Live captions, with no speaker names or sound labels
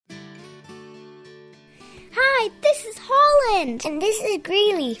Hi, this is Holland. And this is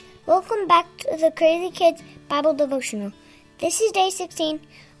Greeley. Welcome back to the Crazy Kids Bible Devotional. This is day 16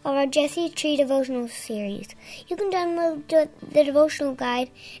 of our Jesse Tree Devotional series. You can download the devotional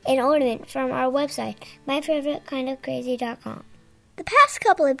guide and ornament from our website, myfavoritekindofcrazy.com. The past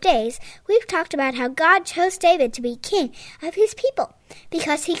couple of days, we've talked about how God chose David to be king of his people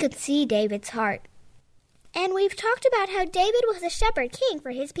because he could see David's heart. And we've talked about how David was a shepherd king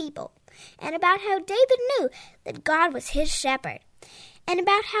for his people, and about how David knew that God was his shepherd, and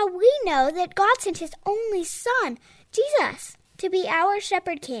about how we know that God sent his only son, Jesus, to be our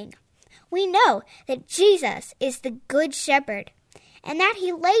shepherd king. We know that Jesus is the good shepherd, and that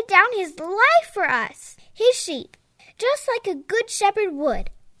he laid down his life for us, his sheep, just like a good shepherd would.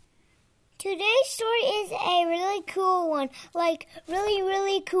 Today's story is a really cool one, like really,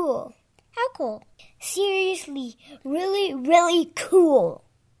 really cool. How cool? Seriously, really, really cool.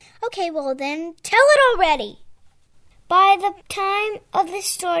 Okay, well then, tell it already. By the time of this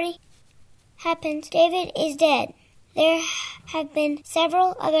story happens, David is dead. There have been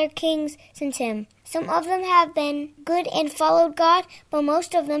several other kings since him. Some of them have been good and followed God, but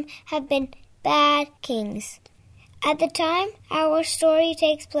most of them have been bad kings. At the time our story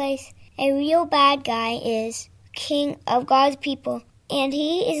takes place, a real bad guy is king of God's people, and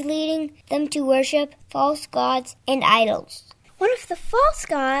he is leading them to worship false gods and idols. One of the false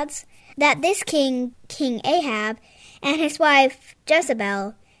gods that this king, King Ahab, and his wife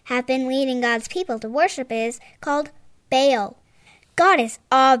Jezebel have been leading God's people to worship is called Baal. God is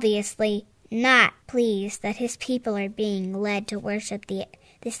obviously not pleased that his people are being led to worship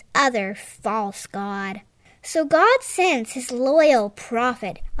this other false god. So God sends his loyal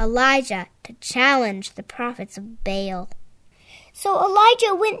prophet Elijah to challenge the prophets of Baal. So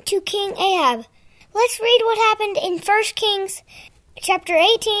Elijah went to King Ahab. Let's read what happened in 1 Kings chapter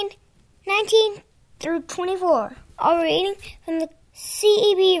 18, 19 through 24. I'll reading from the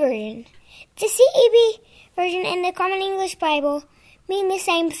CEB version. The CEB version and the Common English Bible mean the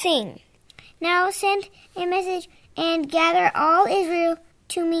same thing. Now send a message and gather all Israel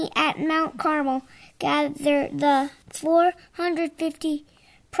to me at Mount Carmel. Gather the 450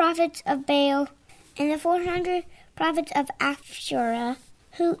 prophets of Baal and the 400 prophets of Asherah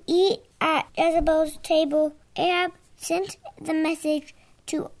who eat at Jezebel's table. Ahab sent the message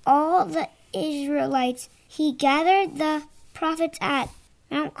to all the Israelites. He gathered the prophets at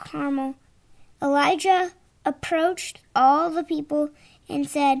Mount Carmel. Elijah approached all the people and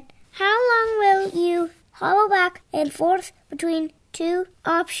said, "How long will you hobble back and forth between two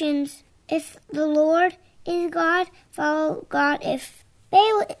options? If the Lord is God, follow God. If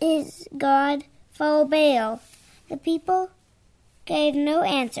Baal is God, follow Baal." The people gave no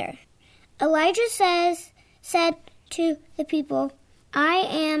answer. Elijah said to the people, "I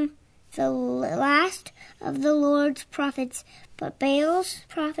am the last of the Lord's prophets, but Baal's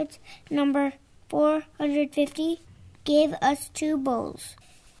prophets number 450. Give us 2 bulls.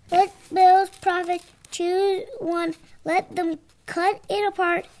 Let Baal's prophets choose one. Let them cut it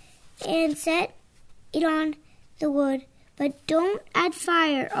apart and set it on the wood, but don't add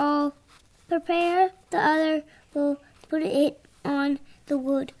fire. I'll prepare the other will put it on the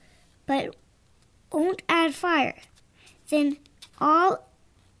wood, but won't add fire. Then all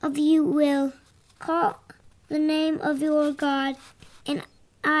of you will call the name of your God, and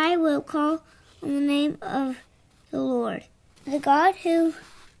I will call on the name of the Lord. The God who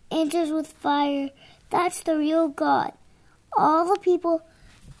answers with fire, that's the real God." All the people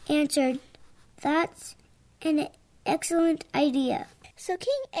answered, "That's an excellent idea." So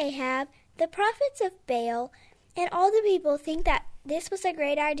King Ahab, the prophets of Baal, and all the people think that this was a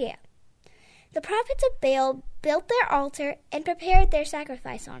great idea. The prophets of Baal built their altar and prepared their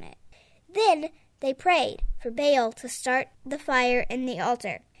sacrifice on it. Then they prayed for Baal to start the fire in the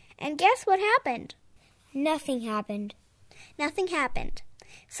altar. And guess what happened? Nothing happened. Nothing happened.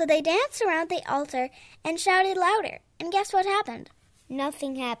 So they danced around the altar and shouted louder. And guess what happened?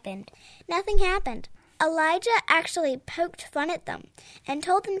 Nothing happened. Nothing happened. Elijah actually poked fun at them and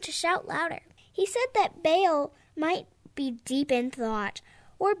told them to shout louder. He said that Baal might be deep in thought,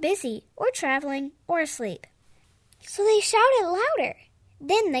 or busy, or traveling, or asleep. So they shouted louder.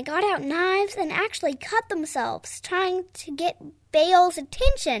 Then they got out knives and actually cut themselves, trying to get Baal's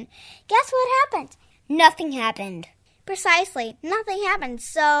attention. Guess what happened? Nothing happened. Precisely, nothing happened.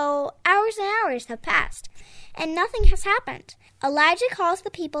 So hours and hours have passed, and nothing has happened. Elijah calls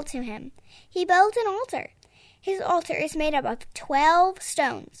the people to him. He builds an altar. His altar is made up of 12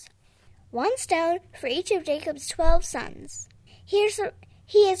 stones. 1 stone for each of Jacob's 12 sons. He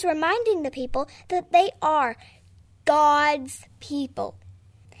is reminding the people that they are God's people.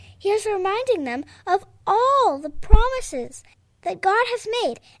 He is reminding them of all the promises that God has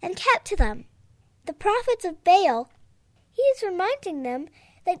made and kept to them. The prophets of Baal, he is reminding them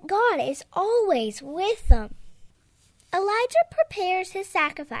that God is always with them. Elijah prepares his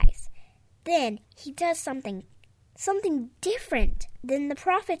sacrifice. Then he does something different than the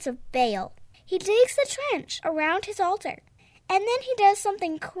prophets of Baal. He digs the trench around his altar. And then he does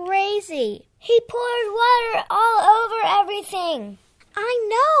something crazy. He pours water all over everything. I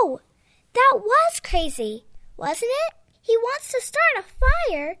know. That was crazy, wasn't it? He wants to start a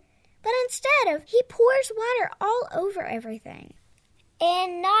fire, but instead he pours water all over everything.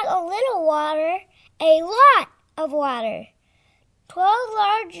 And not a little water, a lot of water. 12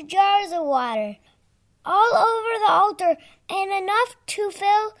 large jars of water, all over the altar, and enough to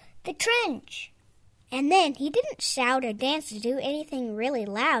fill the trench. And then he didn't shout or dance or do anything really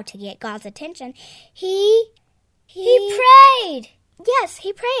loud to get God's attention. He prayed. Yes,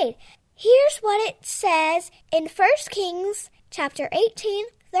 he prayed. Here's what it says in 1 Kings chapter 18,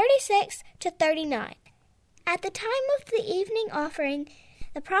 36 to 39. At the time of the evening offering,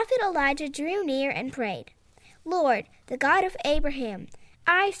 the prophet Elijah drew near and prayed, Lord, the God of Abraham,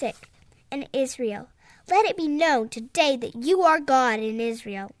 Isaac, and Israel, let it be known today that you are God in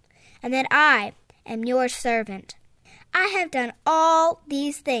Israel, and that I am your servant. I have done all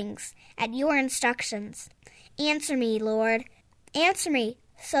these things at your instructions. Answer me, Lord. Answer me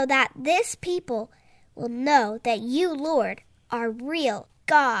so that this people will know that you, Lord, are real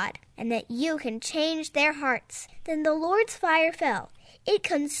God and that you can change their hearts. Then the Lord's fire fell. It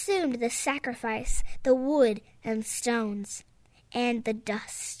consumed the sacrifice, the wood and stones, and the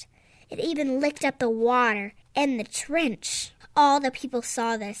dust. It even licked up the water and the trench. All the people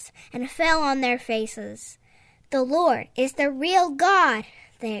saw this and fell on their faces. The Lord is the real God,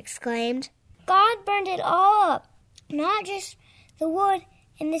 they exclaimed. God burned it all up, not just the wood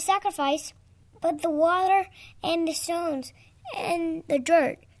and the sacrifice, but the water and the stones and the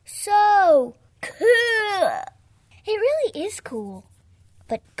dirt. So cool! It really is cool.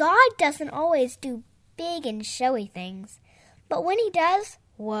 But God doesn't always do big and showy things. But when he does,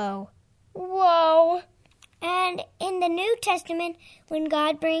 whoa. Whoa! And in the New Testament, when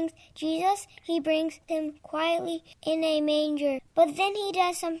God brings Jesus, he brings him quietly in a manger. But then he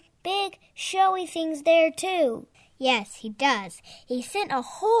does some big, showy things there too. Yes, he does. He sent a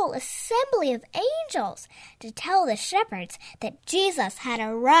whole assembly of angels to tell the shepherds that Jesus had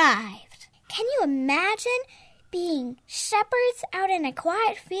arrived. Can you imagine being shepherds out in a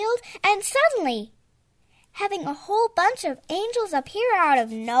quiet field and suddenly having a whole bunch of angels appear out of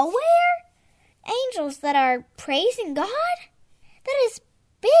nowhere? Angels that are praising God? That is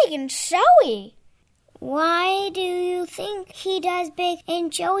big and showy. Why do you think he does big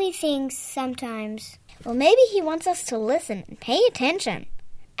and showy things sometimes? Well, maybe he wants us to listen and pay attention.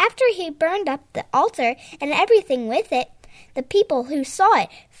 After he burned up the altar and everything with it, the people who saw it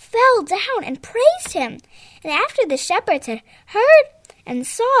fell down and praised him. And after the shepherds had heard and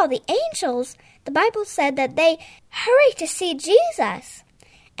saw the angels, the Bible said that they hurried to see Jesus.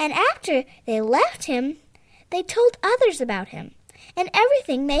 And after they left him, they told others about him and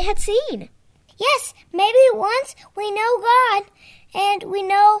everything they had seen. Yes, maybe once we know God and we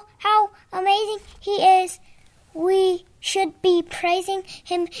know how amazing he is, we should be praising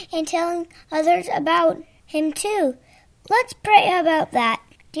him and telling others about him too. Let's pray about that.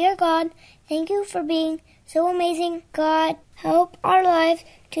 Dear God, thank you for being so amazing. God, help our lives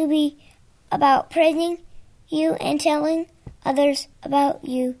to be about praising you and telling others about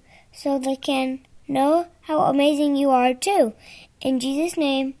you so they can know how amazing you are too. In Jesus'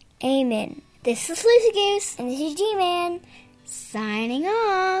 name, amen. This is Lucy Goose. And this is G-Man. Signing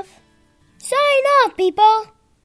off. Sign off, people.